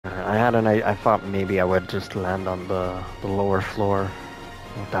I thought maybe I would just land on the lower floor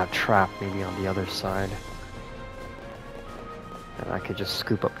with that trap maybe on the other side. And I could just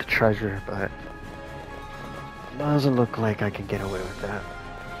scoop up the treasure, but it doesn't look like I can get away with that.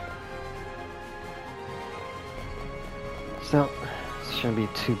 So, it shouldn't be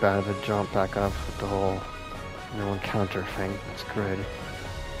too bad of a jump back up with the whole encounter thing. That's good.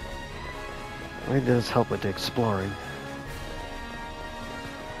 It does help with the exploring.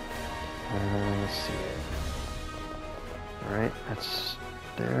 Let's see. Alright, that's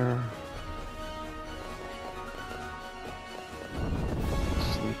there.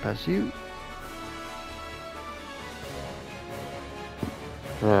 Sleep as you.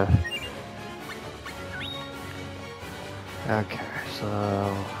 Okay, so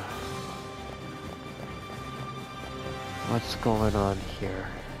what's going on here?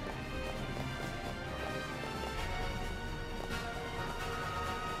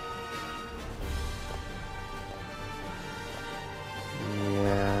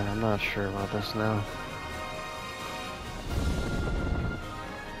 Yeah, I'm not sure about this now.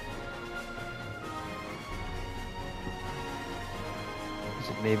 Does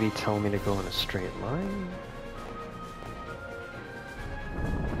it maybe tell me to go in a straight line?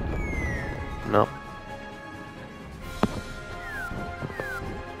 Nope.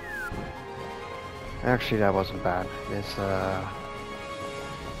 Actually, that wasn't bad. This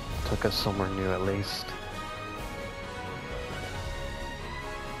took us somewhere new at least.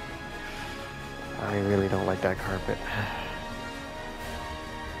 I really don't like that carpet.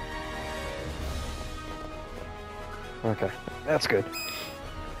 Okay, that's good.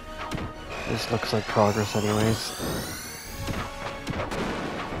 This looks like progress anyways.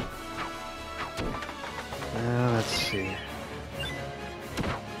 Let's see.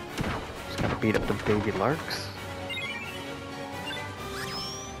 Just gotta beat up the baby larks.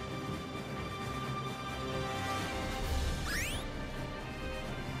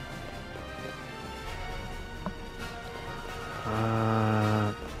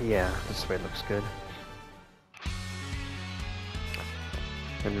 Yeah, this way looks good.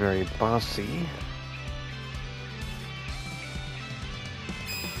 And very bossy.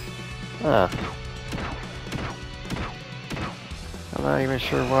 Ah. I'm not even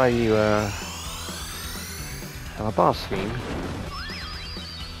sure why you, have a boss theme.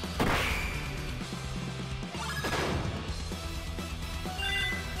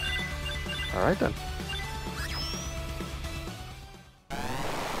 Alright then.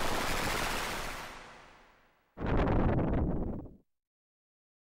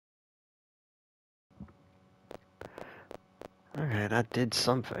 Okay, that did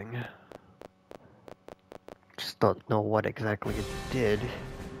something. Just don't know what exactly it did.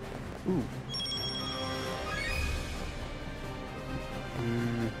 Ooh.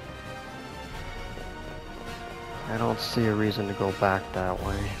 I don't see a reason to go back that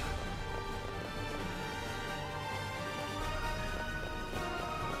way.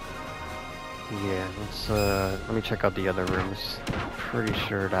 Yeah, let me check out the other rooms. Pretty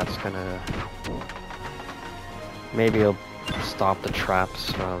sure that's gonna... Maybe it'll stop the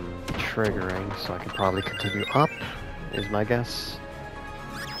traps from triggering, so I can probably continue up, is my guess.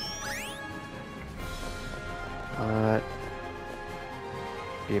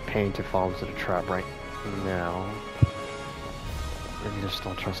 Be a pain to fall into the trap right now. Maybe just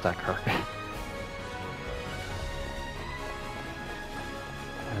don't trust that carpet.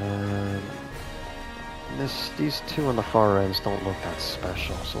 These two on the far ends don't look that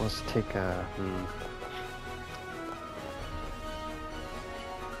special, so let's take a...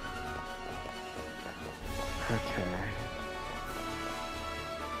 Okay.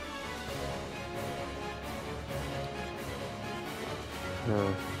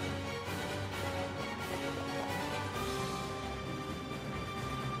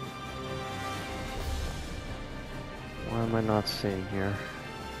 What am I not seeing here?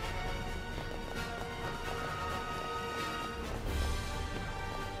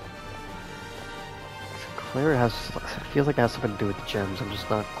 Clear has... feels like it has something to do with the gems. I'm just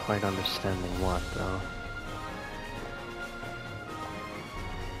not quite understanding what, though.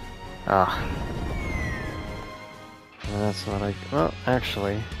 Ah. That's not like... Well,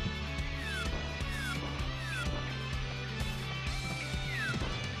 actually...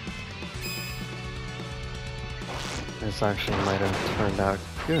 This actually might have turned out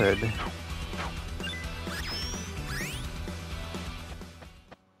good.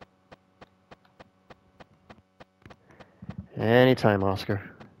 Anytime, Oscar.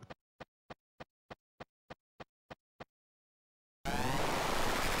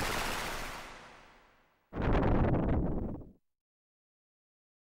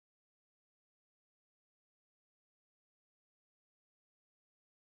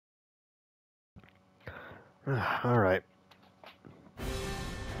 Alright. I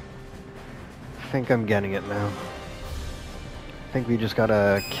think I'm getting it now. I think we just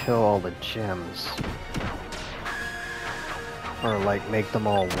gotta kill all the gems. Or like make them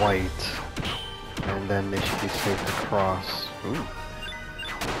all white. And then they should be safe to cross. Ooh.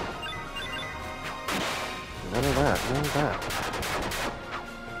 None of that, none of that.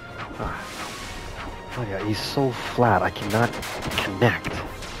 Oh yeah, he's so flat, I cannot connect.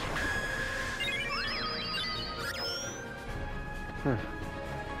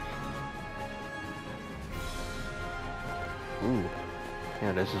 Ooh.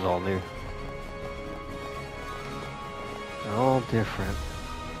 Yeah, this is all new. All different.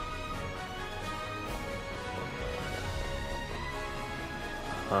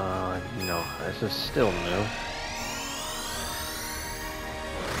 No, this is still new.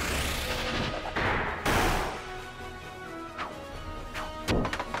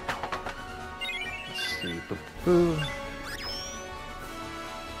 Let's see, boo-boo.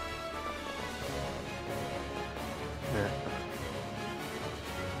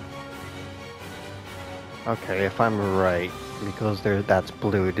 Okay, if I'm right, because that's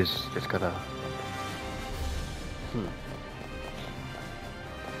blue, it's gonna...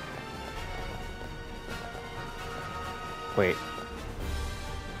 Wait.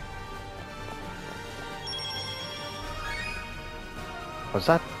 Was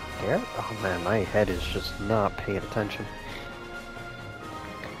that there? Oh man, my head is just not paying attention.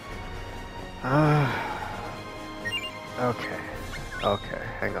 Okay. Okay,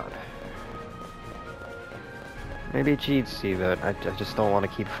 hang on. Maybe cheatsy, but I just don't want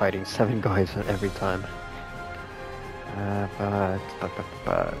to keep fighting 7 guys every time.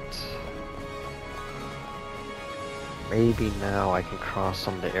 But... Maybe now I can cross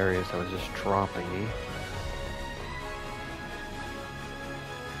some of the areas that was just dropping me.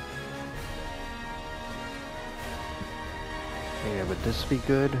 Yeah, would this be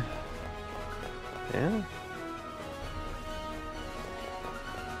good? Yeah?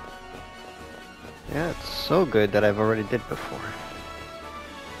 Yeah, it's so good that I've already did before.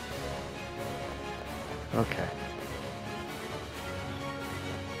 Okay.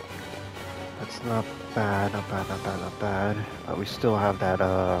 That's not bad, not bad, not bad, not bad. But we still have that,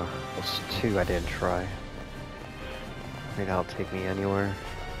 those 2 I didn't try. Maybe that'll take me anywhere.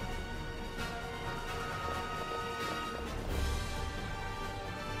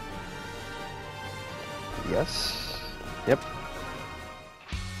 Yes. Yep.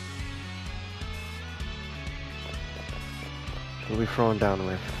 What are we throwing down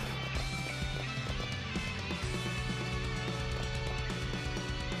with?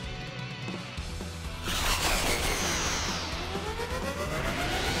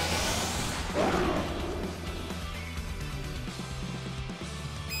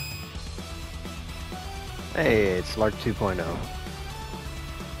 Hey, it's Lark 2.0.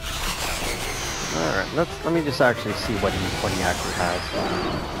 Alright, let me just actually see what he actually has.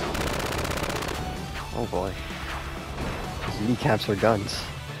 Oh boy. His kneecaps are guns.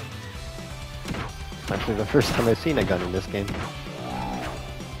 It's actually the first time I've seen a gun in this game.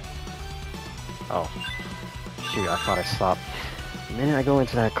 Oh. Shoot, I thought I stopped. The minute I go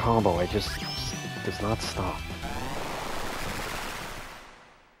into that combo, it just does not stop.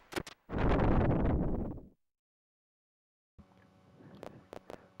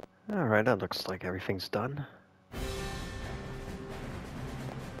 Alright, that looks like everything's done.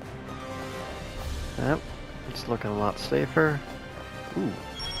 Yep, it's looking a lot safer. Ooh.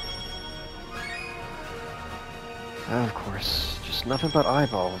 Of course, just nothing but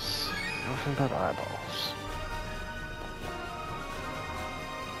eyeballs. Nothing but eyeballs.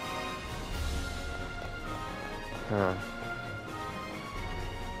 Huh.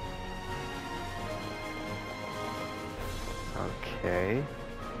 Okay.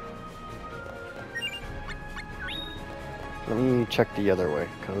 Let me check the other way,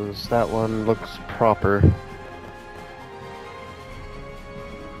 because that one looks proper.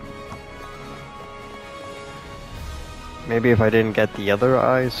 Maybe if I didn't get the other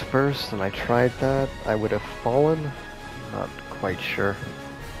eyes first and I tried that, I would have fallen? Not quite sure.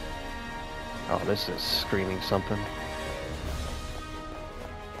 Oh, this is screaming something.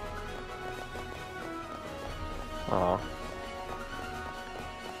 Aw.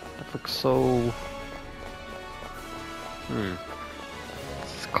 That looks so...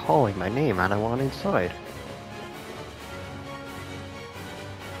 It's calling my name and I want inside.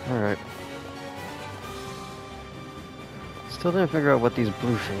 Alright. Still didn't figure out what these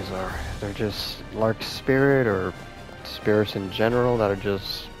blue things are. They're just Lark Spirit or spirits in general that are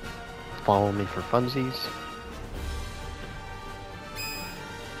just following me for funsies.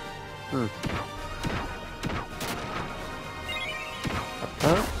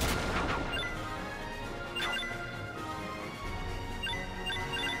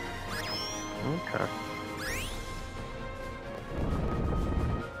 Okay.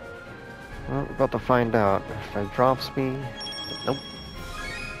 Well, we're about to find out. If it drops me... Nope.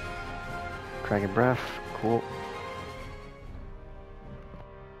 Dragon Breath. Cool.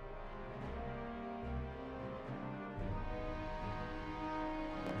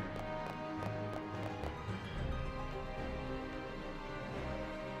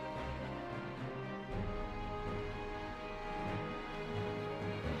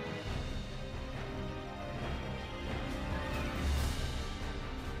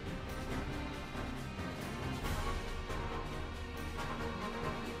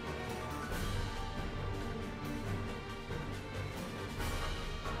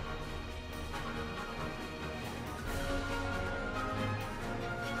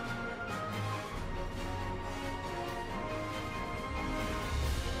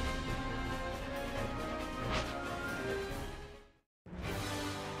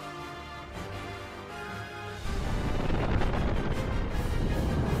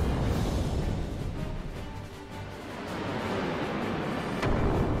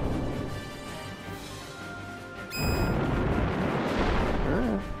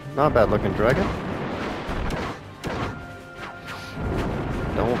 Not a bad looking dragon.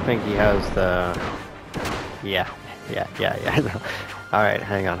 Don't think he has the... Yeah. Alright,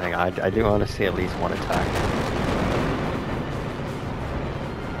 hang on. I do want to see at least one attack.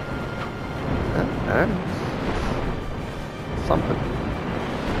 Something.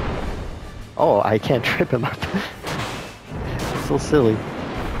 Oh, I can't trip him up. So silly.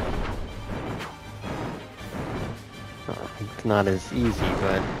 It's not as easy,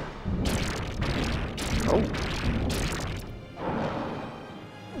 but... Oh.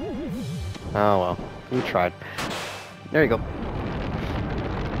 Oh well, we tried. There you go.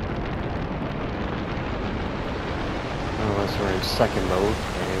 Unless we're in second mode.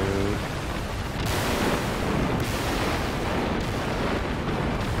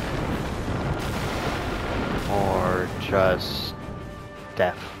 Or just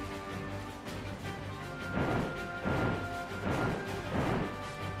death.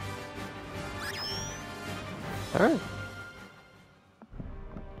 Alright.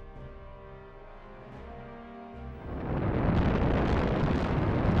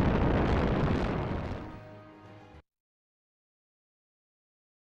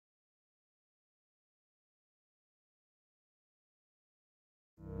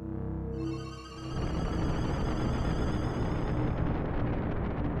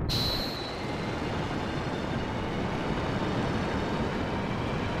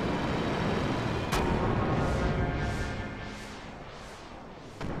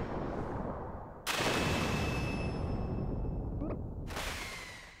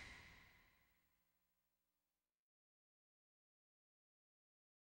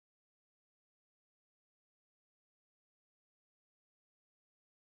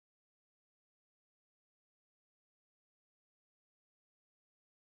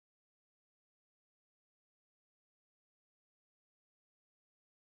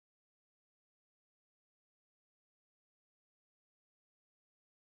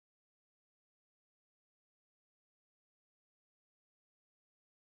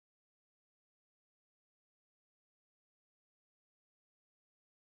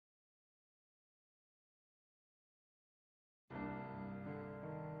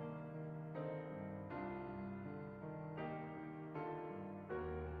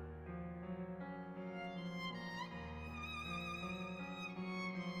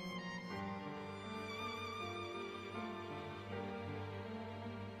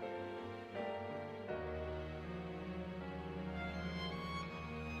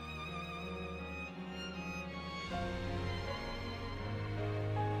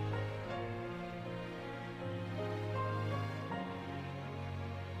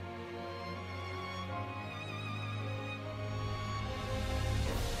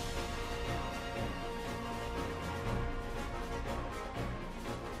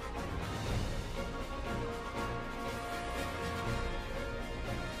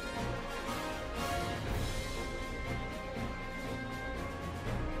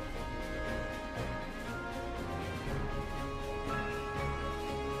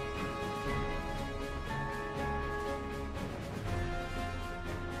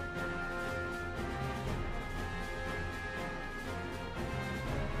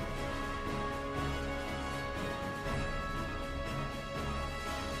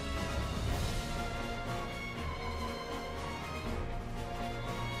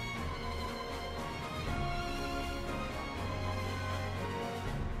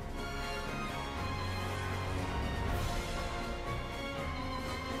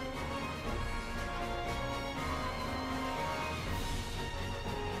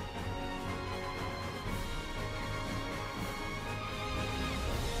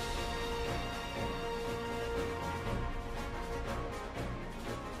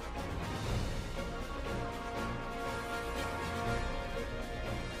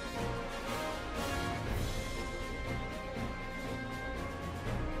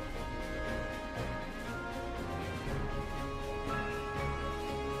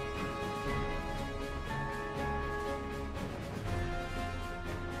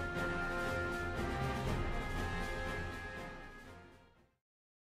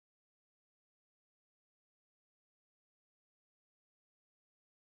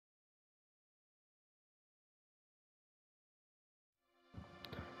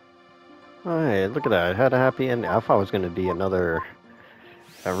 Hey, look at that. It had a happy ending. I thought it was going to be another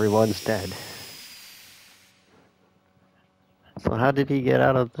everyone's dead. So how did he get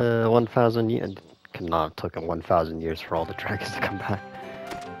out of the 1,000 years? Could not have taken 1,000 years for all the dragons to come back.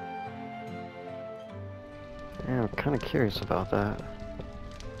 Yeah, I'm kind of curious about that.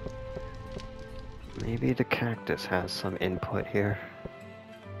 Maybe the cactus has some input here.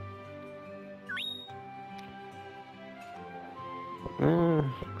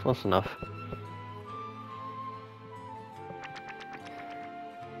 Close enough.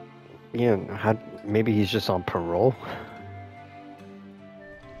 Yeah, maybe he's just on parole?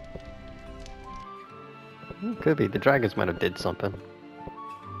 Could be. The dragons might have did something.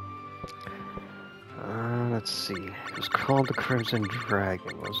 Let's see. It was called the Crimson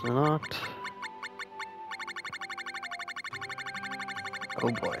Dragon, was it not?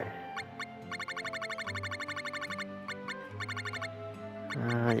 Oh boy.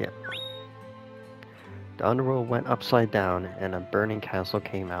 Yeah. The underworld went upside down, and a burning castle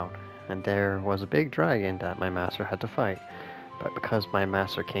came out. And there was a big dragon that my master had to fight. But because my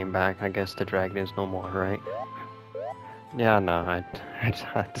master came back, I guess the dragon is no more, right? Yeah, no, I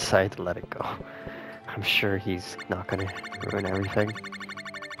decided to let it go. I'm sure he's not gonna ruin everything.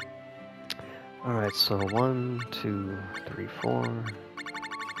 Alright, so 1, 2, 3, 4.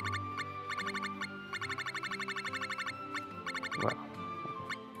 Well,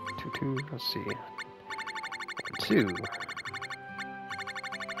 2, 2, let's see. 1, 2, 3,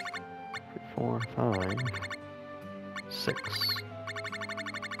 4, 5, 6.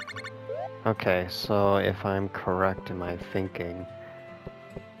 Okay, so if I'm correct in my thinking,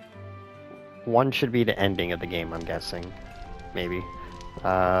 1 should be the ending of the game, I'm guessing. Maybe.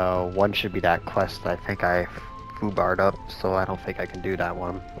 1 should be that quest I think I foobarred up, so I don't think I can do that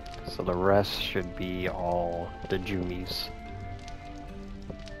one. So the rest should be all the Jumies.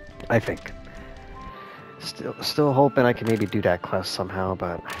 I think. Still hoping I can maybe do that quest somehow,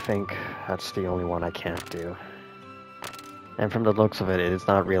 but I think that's the only one I can't do. And from the looks of it, it's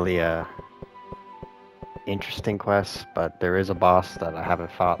not really a interesting quest, but there is a boss that I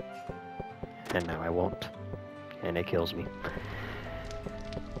haven't fought, and now I won't, and it kills me.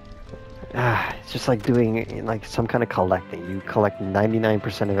 It's just like doing like some kind of collecting. You collect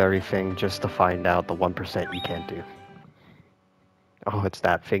 99% of everything just to find out the 1% you can't do. Oh, it's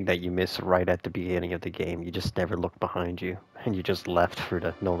that thing that you miss right at the beginning of the game. You just never look behind you, and you just left for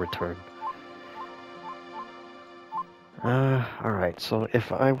the no return. Alright, so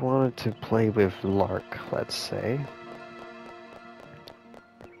if I wanted to play with Lark, let's say.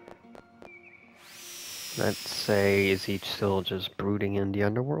 Let's say, is he still just brooding in the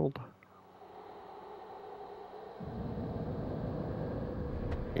underworld?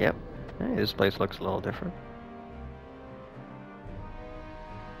 Yep. Hey, this place looks a little different.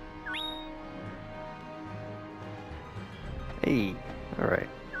 Hey, alright.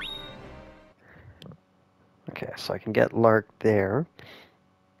 Okay, so I can get Lark there.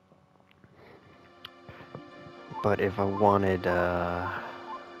 But if I wanted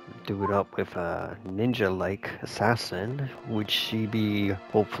do it up with a ninja-like assassin, would she be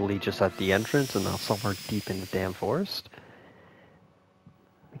hopefully just at the entrance and not somewhere deep in the damn forest?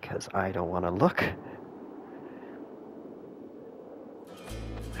 Because I don't want to look.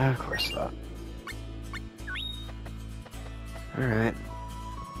 Of course not. Alright.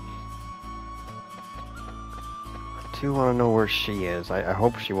 I do want to know where she is. I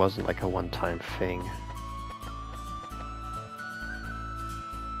hope she wasn't like a one-time thing.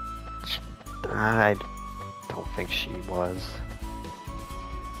 I don't think she was.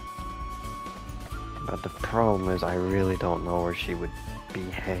 But the problem is I really don't know where she would be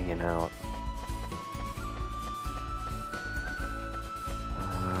hanging out.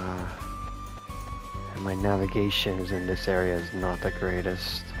 And my navigations in this area is not the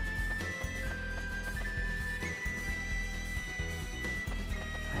greatest.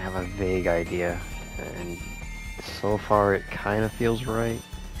 I have a vague idea, and so far it kind of feels right.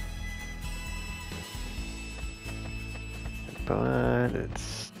 But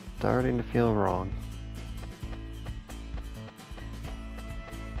it's starting to feel wrong.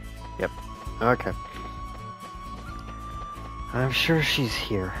 Yep. Okay. I'm sure she's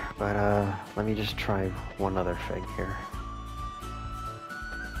here, but let me just try one other thing here.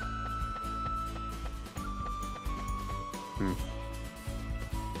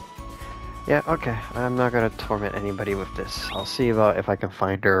 Yeah, okay. I'm not gonna torment anybody with this. I'll see about if I can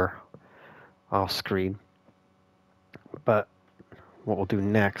find her off screen. But what we'll do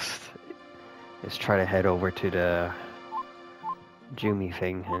next is try to head over to the Jumi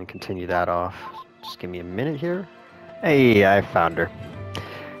thing and continue that off. Just give me a minute here. Hey, I found her.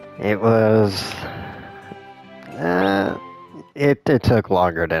 It was... Uh, it took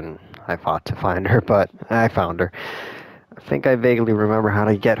longer than I thought to find her, but I found her. I think I vaguely remember how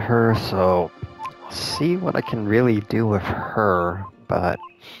to get her, so I'll see what I can really do with her, but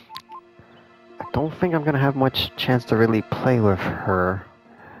I don't think I'm gonna have much chance to really play with her.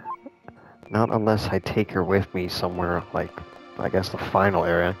 Not unless I take her with me somewhere, like, I guess the final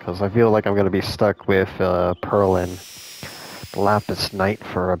area, because I feel like I'm gonna be stuck with Pearl and Lapis Knight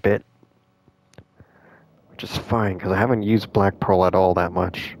for a bit. Which is fine, because I haven't used Black Pearl at all that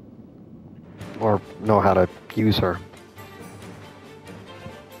much. Or know how to use her.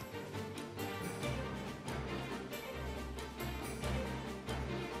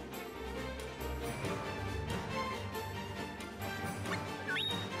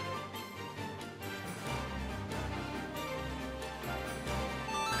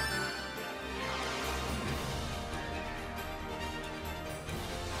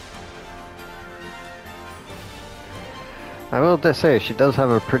 I will just say, she does have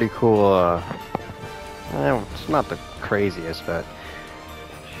a pretty cool, it's not the craziest, but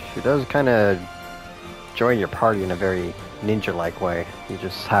she does kind of join your party in a very ninja-like way. You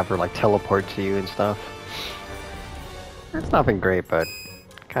just have her, like, teleport to you and stuff. It's nothing great, but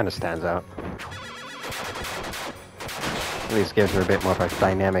kind of stands out. At least gives her a bit more of a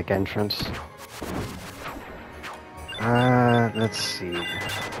dynamic entrance. Let's see.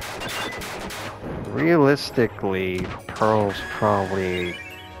 Realistically, Pearl's probably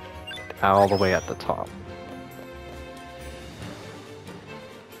all the way at the top.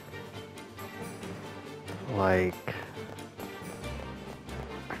 Like,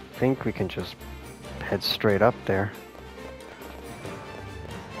 I think we can just head straight up there.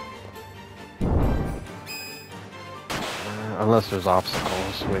 Unless there's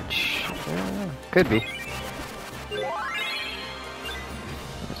obstacles, which could be.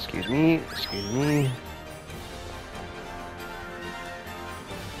 Excuse me, excuse me.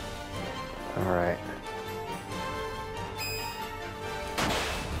 Alright.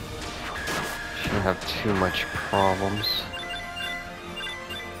 Shouldn't have too much problems.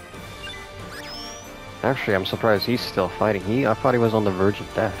 Actually, I'm surprised he's still fighting. I thought he was on the verge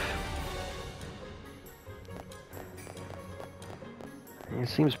of death. He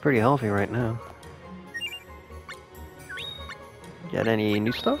seems pretty healthy right now. Get any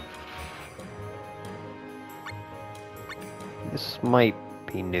new stuff? This might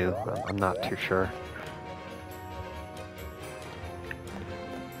be new. I'm not too sure.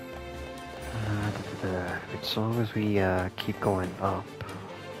 As long as we keep going up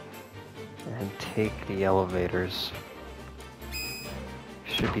and take the elevators,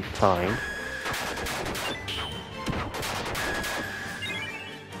 should be fine.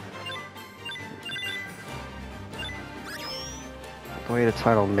 The way the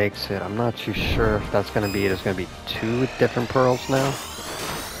title makes it, I'm not too sure if that's going to be, there's going to be 2 different pearls now.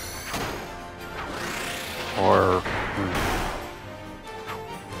 Or,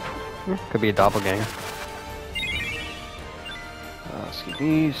 could be a doppelganger.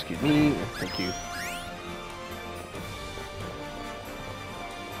 Excuse me, thank you.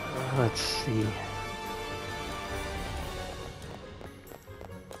 Let's see.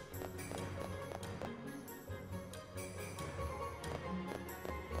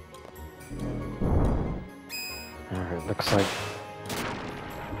 Alright, looks like,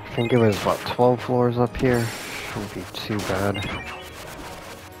 I think it was about 12 floors up here. Shouldn't be too bad.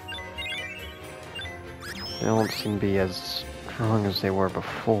 They don't seem to be as strong as they were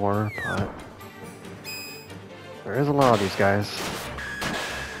before, but there is a lot of these guys.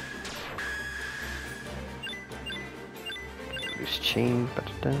 Loose chain,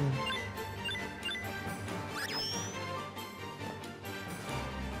 ba-da-da.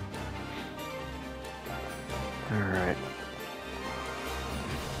 Alright.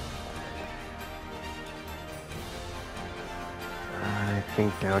 I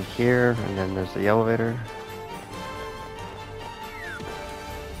think down here, and then there's the elevator.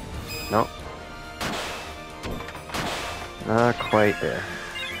 Nope. Not quite there.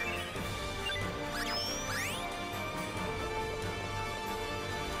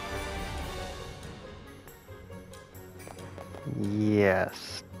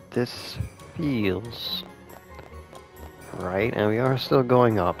 Yes, this feels right, and we are still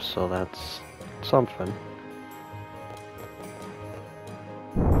going up, so that's something.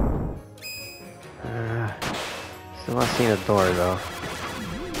 Still not seeing a door though.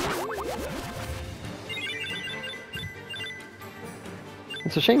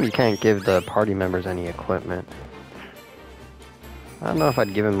 It's a shame you can't give the party members any equipment. I don't know if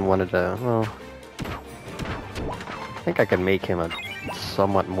I'd give him one of the, well, I think I could make him a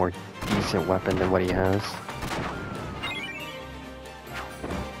somewhat more decent weapon than what he has.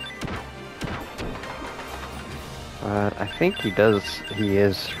 But I think he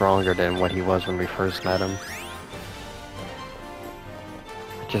is stronger than what he was when we first met him.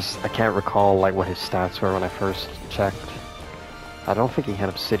 I can't recall like what his stats were when I first checked. I don't think he had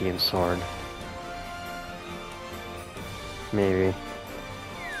Obsidian Sword. Maybe.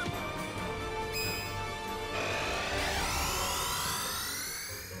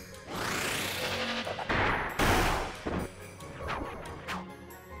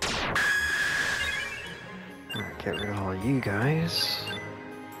 Alright, get rid of all you guys.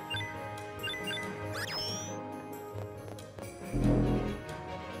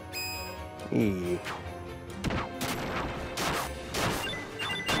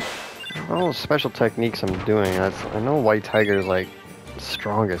 All the special techniques I'm doing, I know White Tiger is like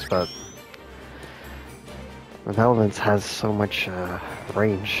strongest, but Relevance has so much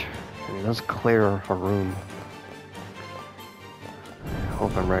range, and it does clear a room. I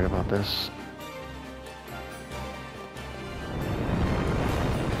hope I'm right about this.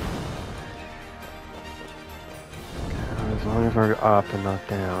 As long as we're up and not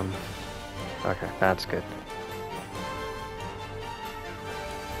down. Okay, that's good.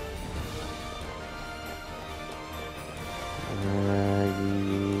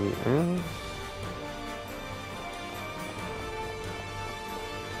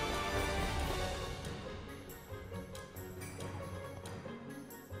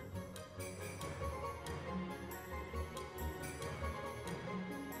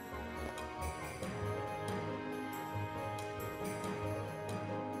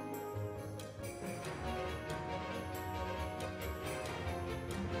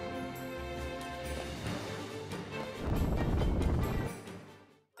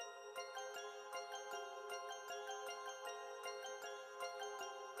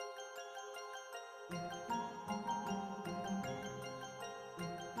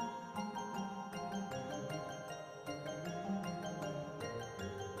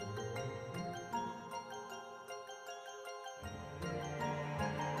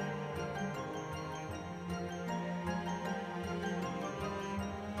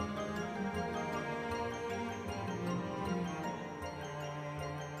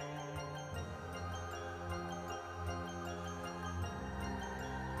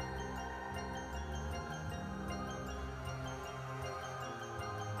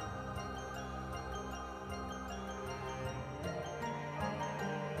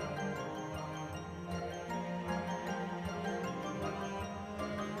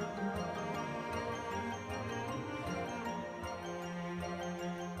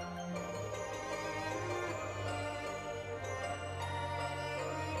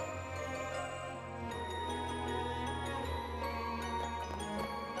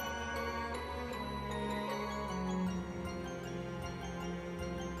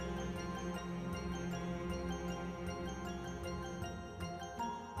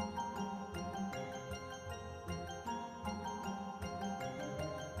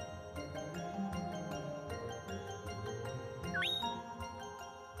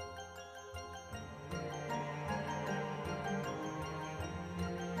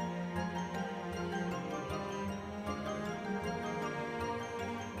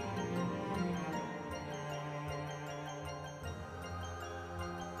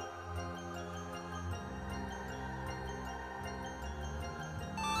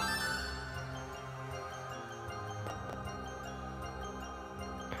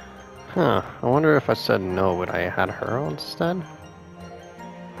 Huh, I wonder if I said no, would I had her instead?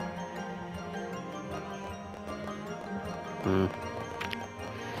 Hmm.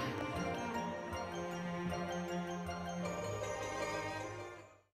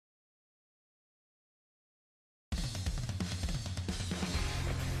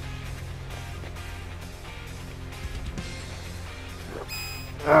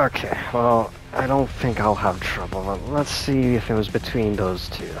 Okay, well, I don't think I'll have trouble. Let's see if it was between those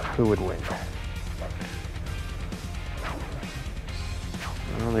two. Who would win?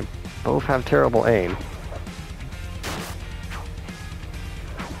 Well, they both have terrible aim.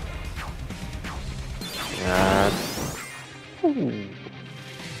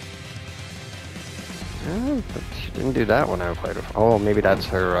 But she didn't do that one I played with. Oh, maybe that's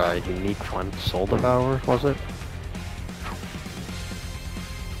her unique one. Soul Devourer, was it?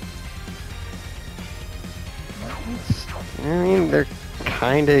 I mean, they're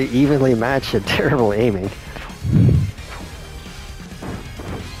kinda evenly matched at terrible aiming.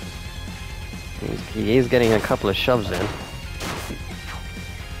 He is getting a couple of shoves in.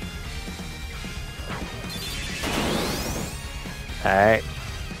 Alright.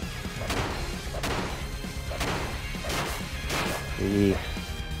 Yeah,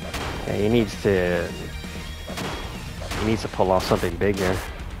 he needs to pull off something big here.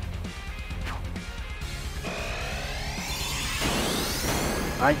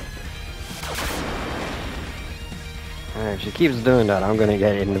 Alright, if she keeps doing that, I'm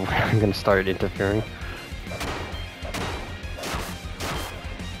gonna start interfering.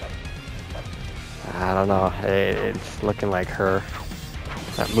 I don't know, it's looking like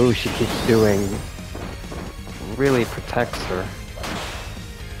that move she keeps doing really protects her.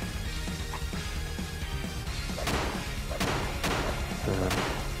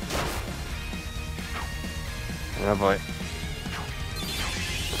 Oh boy.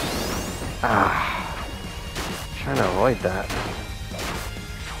 Trying to avoid that.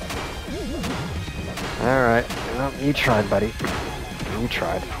 Alright, well, you tried, buddy. You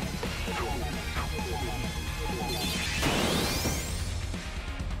tried.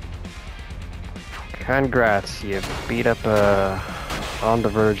 Congrats, you beat up a On the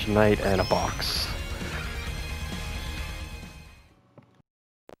Verge knight and a box.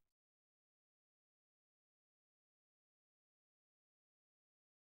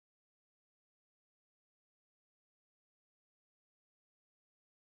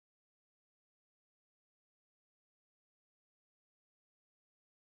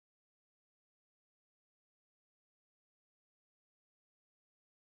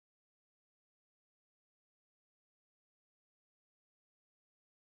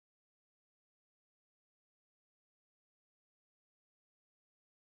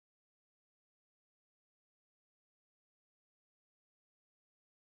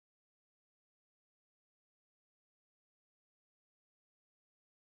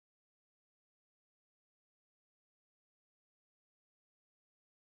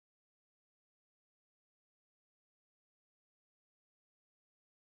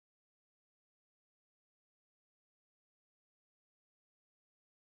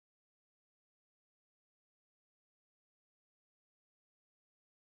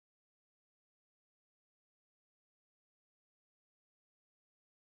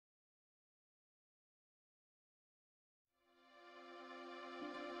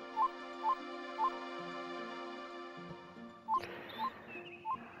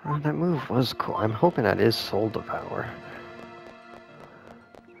 Well, that move was cool. I'm hoping that is Soul Devour.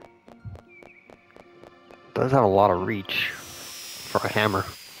 Does have a lot of reach for a hammer.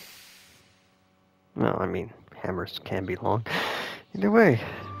 Well, I mean, hammers can be long. Either way.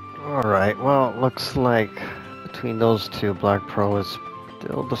 Alright, well, looks like between those two, Black Pro is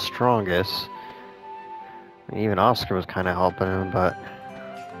still the strongest. I mean, even Oscar was kind of helping him, but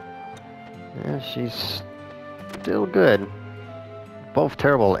yeah, she's still good. Both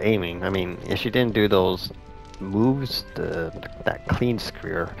terrible at aiming. I mean, if she didn't do those moves, that clean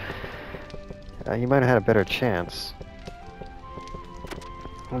screer, you might have had a better chance.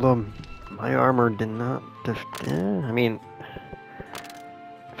 Although my armor did not. I mean,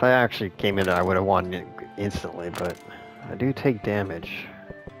 if I actually came in there, I would have won it instantly. But I do take damage.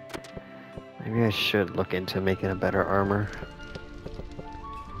 Maybe I should look into making a better armor.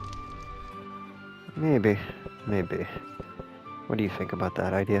 Maybe. What do you think about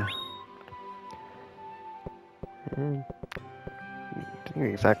that idea? Didn't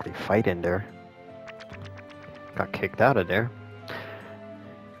exactly fight in there. Got kicked out of there.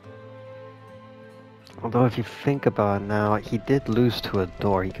 Although if you think about it now, he did lose to a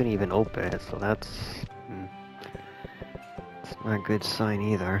door. He couldn't even open it, so that's not a good sign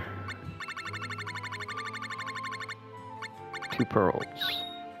either. 2 pearls.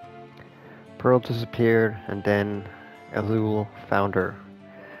 Pearl disappeared, and then Elzul found her.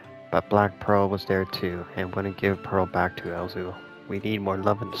 But Black Pearl was there too, and wouldn't give Pearl back to Elzul. We need more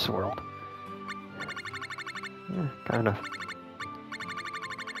love in this world. Yeah, kind of.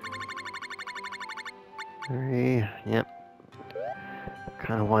 Yep.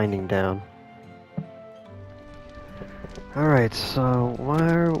 Kind of winding down. Alright, so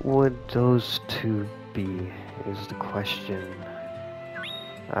where would those two be, is the question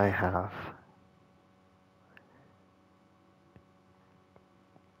I have.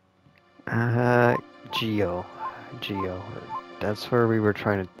 Geo. That's where we were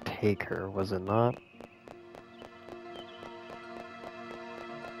trying to take her, was it not?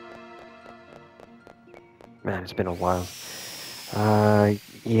 Man, it's been a while.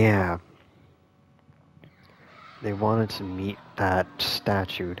 Yeah. They wanted to meet that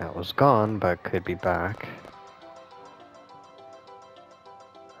statue that was gone, but could be back.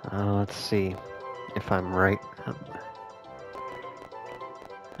 Let's see if I'm right.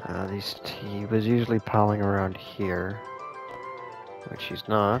 He was usually palling around here. Which she's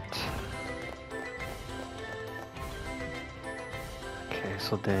not. Okay,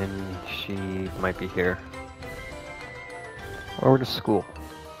 so then she might be here. Or to school.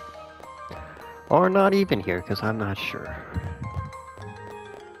 Or not even here, because I'm not sure.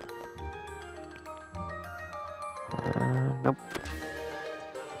 Nope.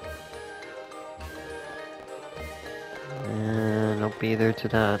 Nope either to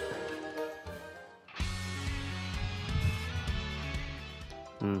that.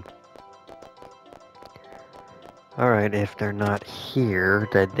 Alright, if they're not here,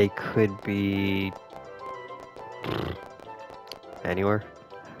 then they could be anywhere.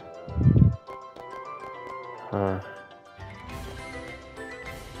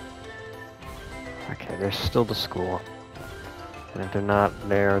 Okay, there's still the school. And if they're not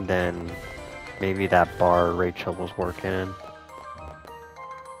there, then maybe that bar Rachel was working in.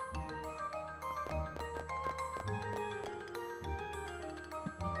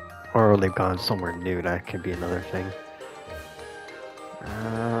 Or they've gone somewhere new, that could be another thing.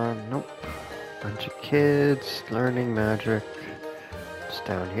 Nope. Bunch of kids learning magic. It's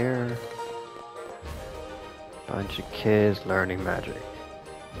down here. Bunch of kids learning magic.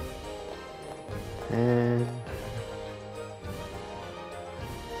 And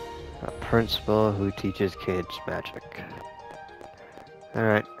a principal who teaches kids magic.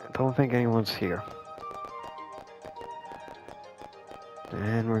 Alright, I don't think anyone's here.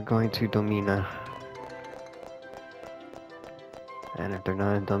 And we're going to Domina. And if they're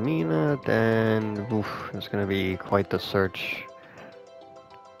not in Domina, then oof, it's gonna be quite the search.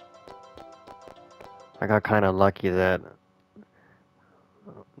 I got kind of lucky that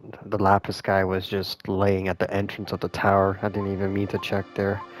the Lapis guy was just laying at the entrance of the tower. I didn't even mean to check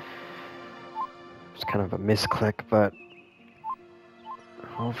there. It's kind of a misclick, but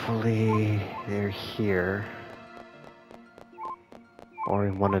hopefully they're here. Or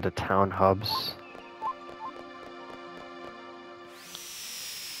in one of the town hubs.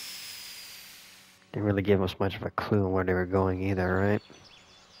 Didn't really give us much of a clue on where they were going either, right?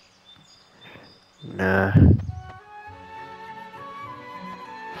 Nah.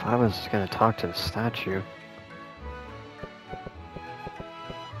 If I was gonna talk to the statue...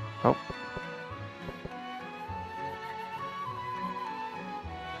 Oh.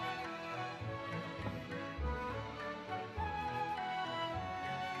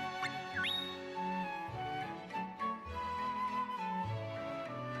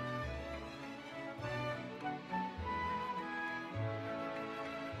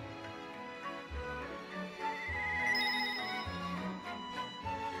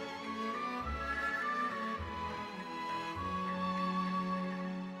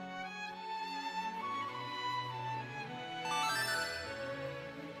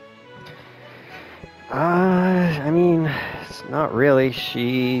 I mean, it's not really.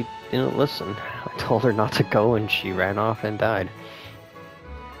 She didn't listen. I told her not to go and she ran off and died.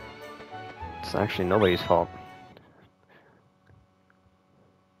 It's actually nobody's fault.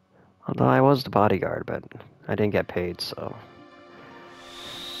 Although I was the bodyguard, but I didn't get paid, so...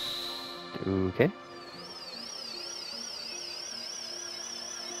 Okay.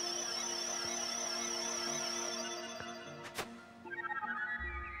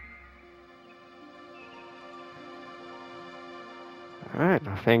 Alright,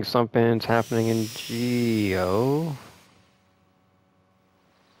 I think something's happening in Geo.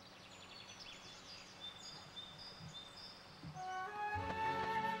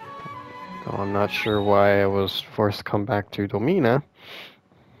 Though I'm not sure why I was forced to come back to Domina.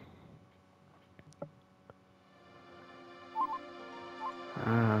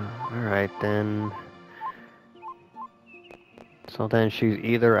 Alright then. So then she's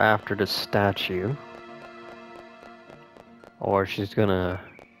either after the statue, or she's gonna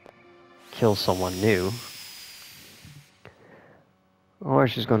kill someone new, or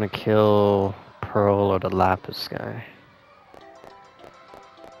she's gonna kill Pearl or the Lapis guy.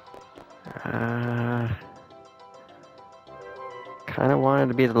 Kind of wanted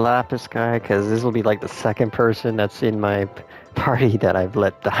to be the Lapis guy, because this will be like the second person that's in my party that I've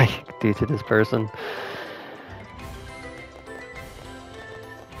let die due to this person.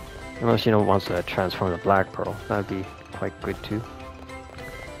 Unless, you know, wants to transform to Black Pearl. That'd be quite good too.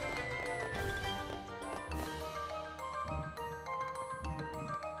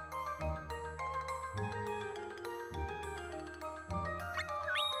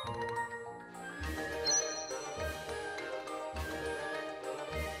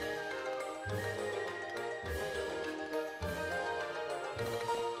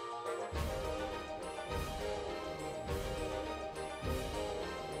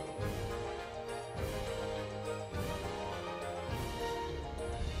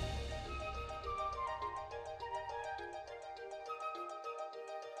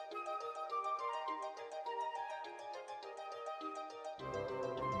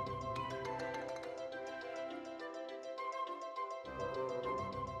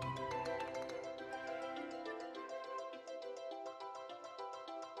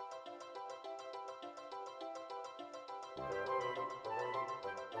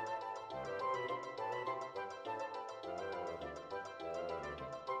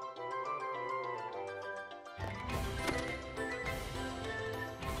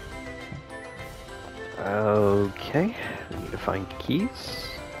 Okay, I need to find keys.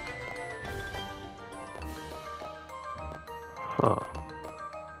 Huh.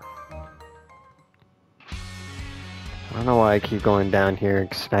 I don't know why I keep going down here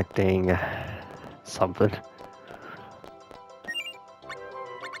expecting something.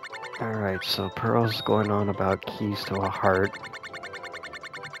 Alright, so Pearl's going on about keys to a heart.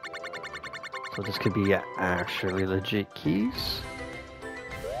 So this could be actually legit keys.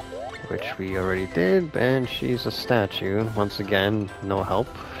 Which we already did, and she's a statue. Once again, no help.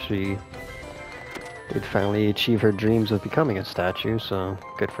 She did finally achieve her dreams of becoming a statue, so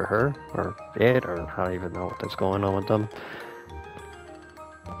good for her, or it, or I don't even know what's going on with them.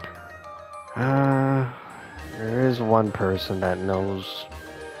 There is one person that knows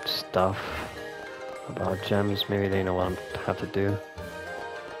stuff about gems. Maybe they know what I have to do.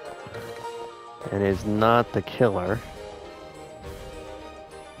 And it's not the killer.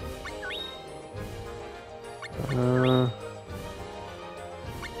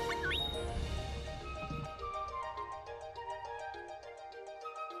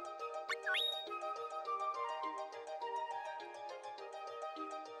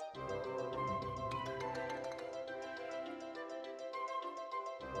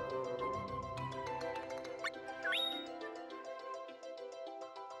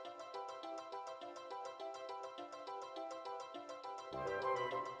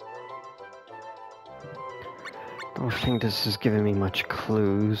 I don't think this is giving me much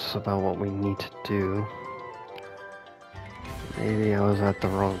clues about what we need to do. Maybe I was at the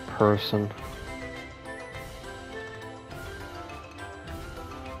wrong person.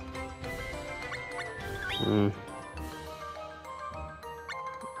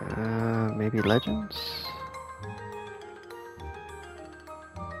 Maybe Legends?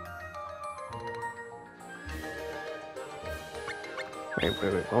 Wait,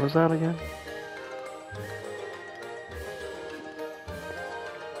 what was that again?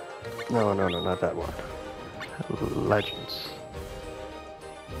 No, not that one. Legends.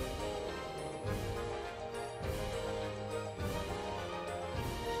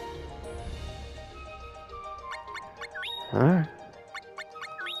 Alright.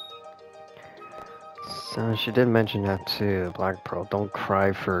 So she did mention that too, Black Pearl. Don't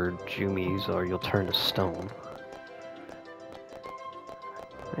cry for Jumies or you'll turn to stone.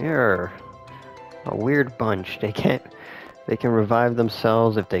 They're a weird bunch. They can revive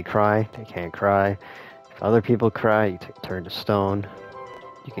themselves if they cry. They can't cry. If other people cry, you turn to stone.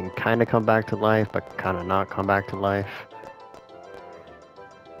 You can kind of come back to life, but kind of not come back to life.